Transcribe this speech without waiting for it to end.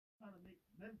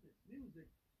Memphis music,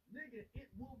 nigga, it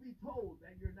will be told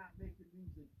that you're not making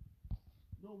music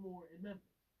no more in Memphis.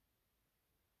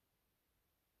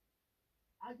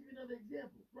 I'll give you another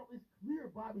example. Bro, it's clear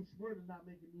Bobby Shmurda's not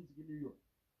making music in New York.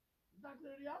 It's not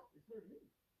clear to y'all? It's clear to me.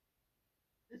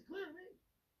 It's clear to me.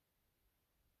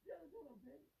 You understand what I'm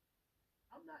saying?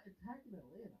 I'm not attacking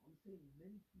Atlanta. I'm saying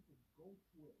many people go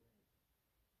to Atlanta.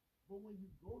 But when you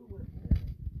go to Atlanta,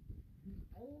 the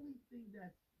only thing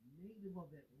that's native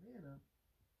of Atlanta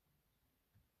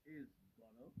is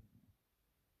Gunna,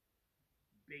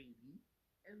 Baby,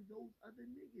 and those other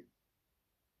niggas.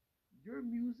 Your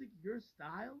music, your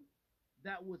style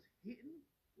that was hitting,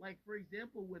 like for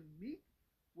example, when Meek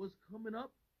was coming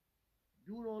up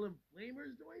doing all them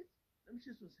flamers joints, them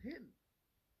shits was hitting.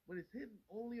 But it's hitting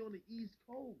only on the East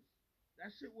Coast.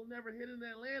 That shit will never hit in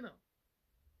Atlanta.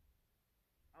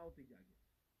 I don't think y'all get it.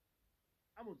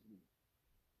 I'm gonna just move.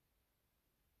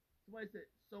 Somebody said,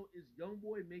 so is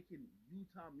YoungBoy making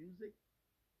Utah music?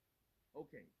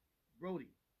 Okay,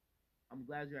 Brody, I'm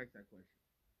glad you asked that question.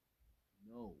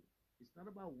 No, it's not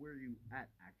about where you at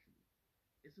actually.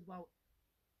 It's about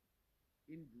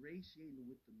ingratiating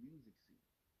with the music scene.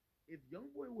 If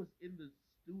YoungBoy was in the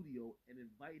studio and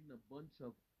inviting a bunch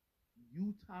of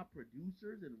Utah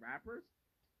producers and rappers,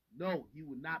 no, he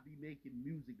would not be making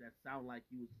music that sound like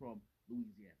he was from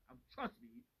Louisiana. Trust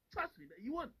me, that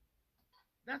you wouldn't.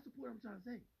 That's the point I'm trying to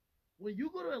say. When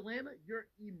you go to Atlanta, you're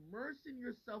immersing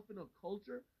yourself in a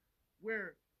culture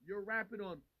where you're rapping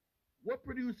on what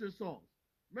producer songs.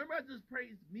 Remember, I just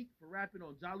praised Meek for rapping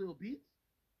on Jalil Beats.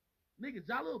 Nigga,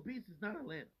 Jalil Beats is not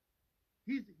Atlanta.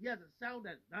 He has a sound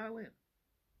that's not Atlanta.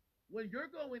 When you're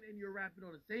going and you're rapping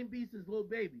on the same beats as Lil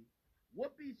Baby,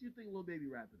 what beats you think Lil Baby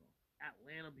rapping on?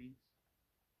 Atlanta beats.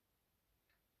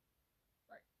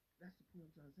 Like, that's the point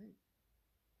I'm trying to say.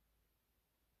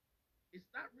 It's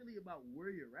not really about where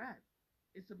you're at.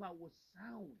 It's about what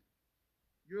sound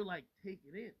you're like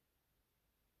taking in.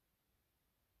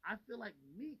 I feel like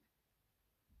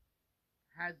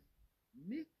has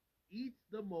Meek eats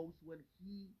the most when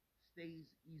he stays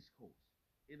East Coast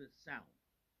in a sound.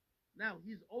 Now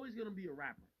he's always gonna be a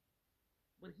rapper,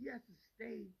 but he has to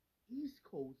stay East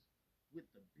Coast with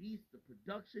the beats, the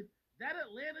production. That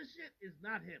Atlanta shit is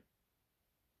not him.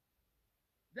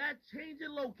 That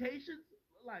changing locations,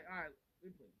 like, all right,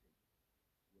 let me play the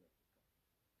tape.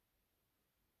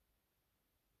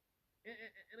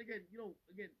 And again,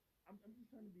 I'm just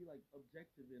trying to be like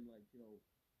objective and like,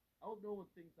 I hope no one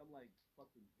thinks I'm like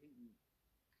fucking hating.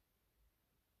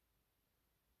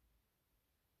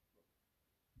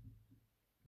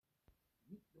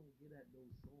 Meek don't get at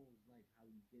those songs like how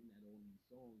he's getting at all these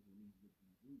songs when he's with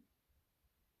these groups.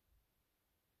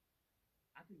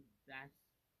 I think that's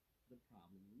the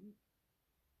problem with Meek.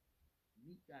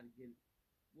 Meek got to get it.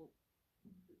 Well,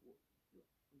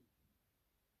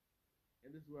 and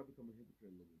this is where I become a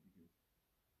hypocrite a little bit because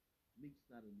Meek's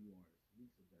not a new artist.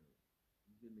 Meek's a veteran.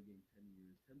 He's been in the game 10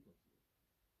 years, 10 plus years.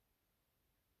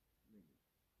 Nigga,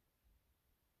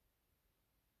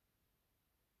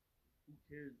 who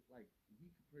cares? Like, he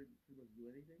could pretty much do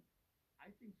anything.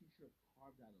 I think he should have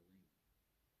carved out a lane.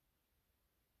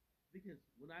 Because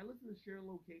when I listen to Sharing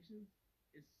Locations,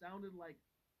 it sounded like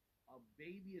a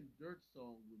Baby and Dirt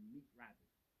song with Meek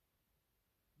rapping.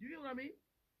 Do you get what I mean?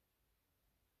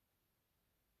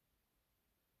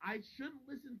 I shouldn't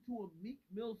listen to a Meek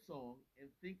Mill song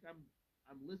and think I'm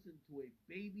listening to a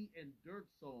Baby and Dirt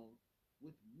song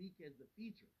with Meek as the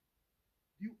feature.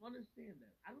 Do you understand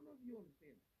that? I don't know if you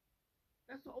understand that.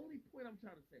 That's the only point I'm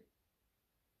trying to say.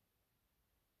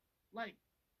 Like,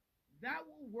 that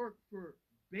will work for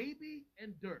Baby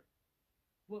and Dirt.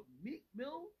 But Meek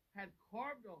Mill had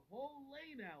carved a whole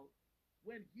lane out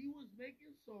when he was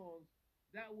making songs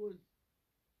that was,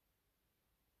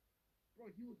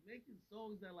 bro, he was making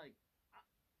songs that like,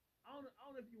 I don't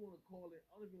know if you want to call it,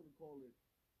 I don't know if you want to call it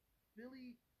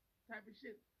Philly type of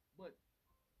shit, but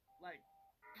like,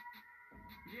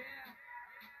 yeah,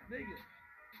 nigga,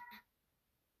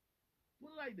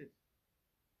 put it like this.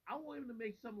 I want him to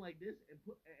make something like this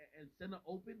and send it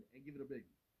open and give it a baby.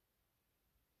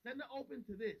 Send it open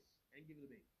to this and give it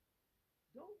a baby.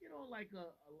 Don't get on like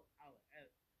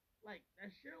like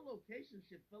that share location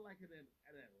shit felt like an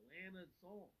Atlanta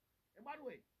song. And by the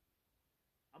way,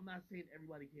 I'm not saying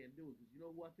everybody can't do it because you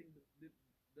know who I think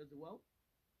does it well?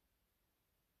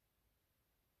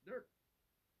 Dirk.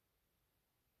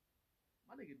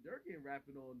 My nigga Dirk ain't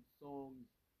rapping on songs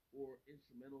or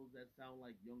instrumentals that sound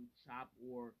like Young Chop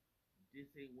or This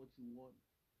Ain't What You Want.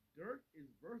 Dirk is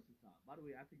versatile. By the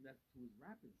way, I think that's to his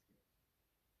rapping skills.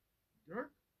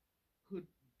 Dirk could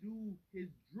do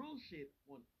his drill shit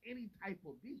on any type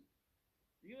of beat.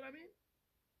 You know what I mean?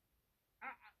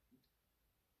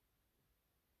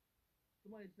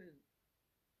 Somebody says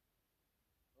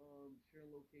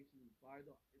sharing location is fire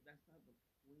though. That's not the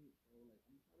point, bro. Like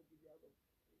I'm trying to give y'all the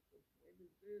point. The point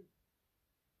is this: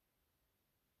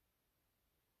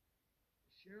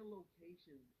 sharing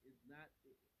locations is not.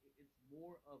 It's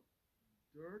more of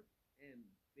Dirt and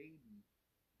Baby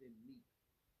than Meek.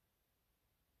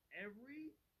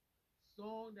 Every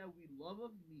song that we love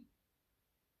of Meek,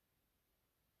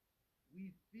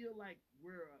 we feel like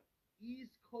we're a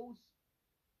East Coast.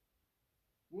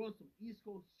 We're on some East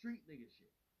Coast street nigga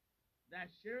shit.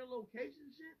 That sharing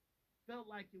location shit felt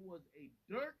like it was a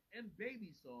Dirt and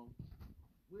Baby song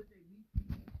with a Meek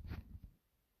feature.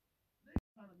 They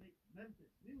trying to make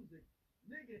Memphis music,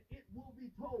 nigga. It will be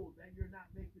told that you're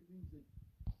not making music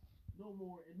no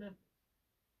more in Memphis.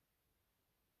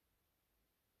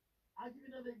 I'll give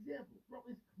you another example, bro.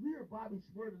 It's clear Bobby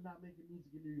Shmurda not making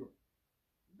music in New York.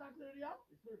 It's not clear to y'all.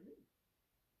 It's clear to me.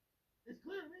 It's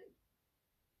clear to me.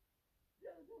 You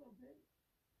understand what I'm saying?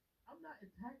 I'm not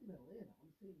attacking Atlanta.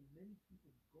 I'm saying many people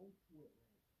go to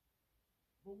Atlanta.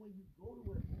 But when you go to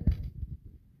Atlanta,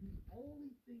 the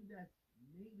only thing that's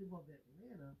native of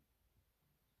Atlanta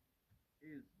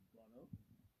is Gunna,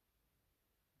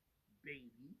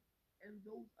 Baby, and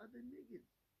those other niggas.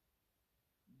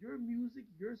 Your music,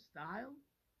 your style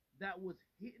that was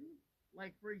hitting,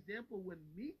 like for example, when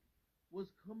Meek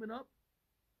was coming up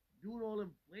doing all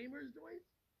them flamers joints,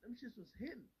 them shits was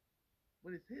hitting.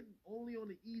 But it's hitting only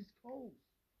on the East Coast.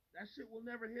 That shit will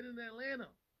never hit in Atlanta.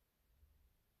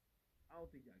 I don't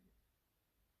think y'all get it.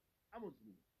 I'm gonna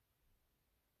move.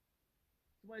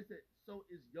 Somebody said, so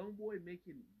is YoungBoy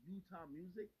making Utah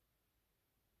music?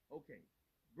 Okay,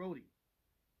 Brody,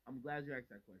 I'm glad you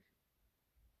asked that question.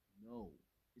 No,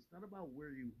 it's not about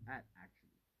where you at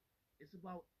actually. It's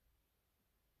about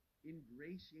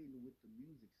ingratiating with the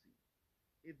music scene.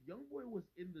 If YoungBoy was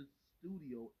in the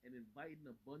studio and inviting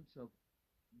a bunch of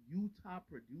Utah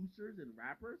producers and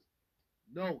rappers,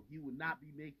 no, he would not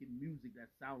be making music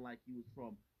that sound like he was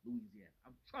from Louisiana.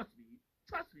 Trust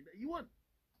me, that you wouldn't.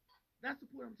 That's the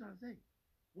point I'm trying to say.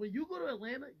 When you go to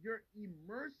Atlanta, you're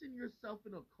immersing yourself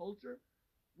in a culture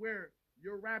where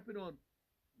you're rapping on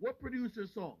what producer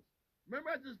songs. Remember,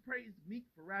 I just praised Meek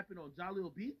for rapping on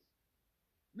Jalil Beats.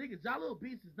 Nigga, Jalil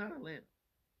Beats is not Atlanta.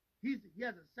 He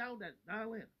has a sound that's not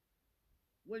Atlanta.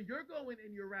 When you're going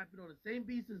and you're rapping on the same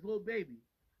beats as Lil Baby,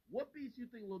 what beats you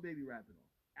think Lil Baby rapping on?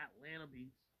 Atlanta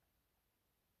beats.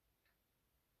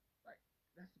 Like,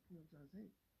 that's the point I'm trying to say.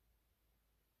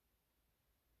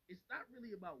 It's not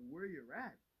really about where you're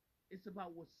at. It's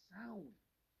about what sound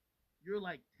you're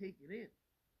like taking in.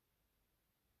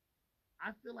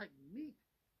 I feel like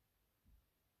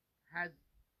has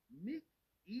Meek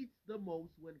eats the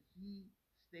most when he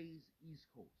stays East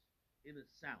Coast in a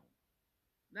sound.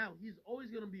 Now he's always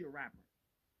gonna be a rapper,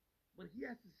 but he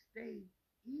has to stay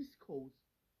East Coast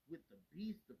with the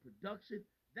beats, the production.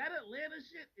 That Atlanta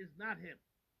shit is not him.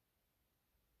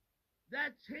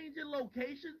 That changing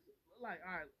locations, like,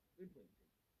 all right, we play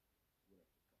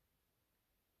whatever.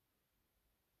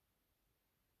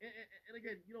 And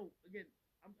again,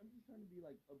 I'm just trying to be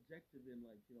like objective and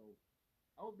like,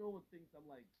 I don't know what thinks I'm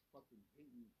like fucking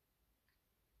hating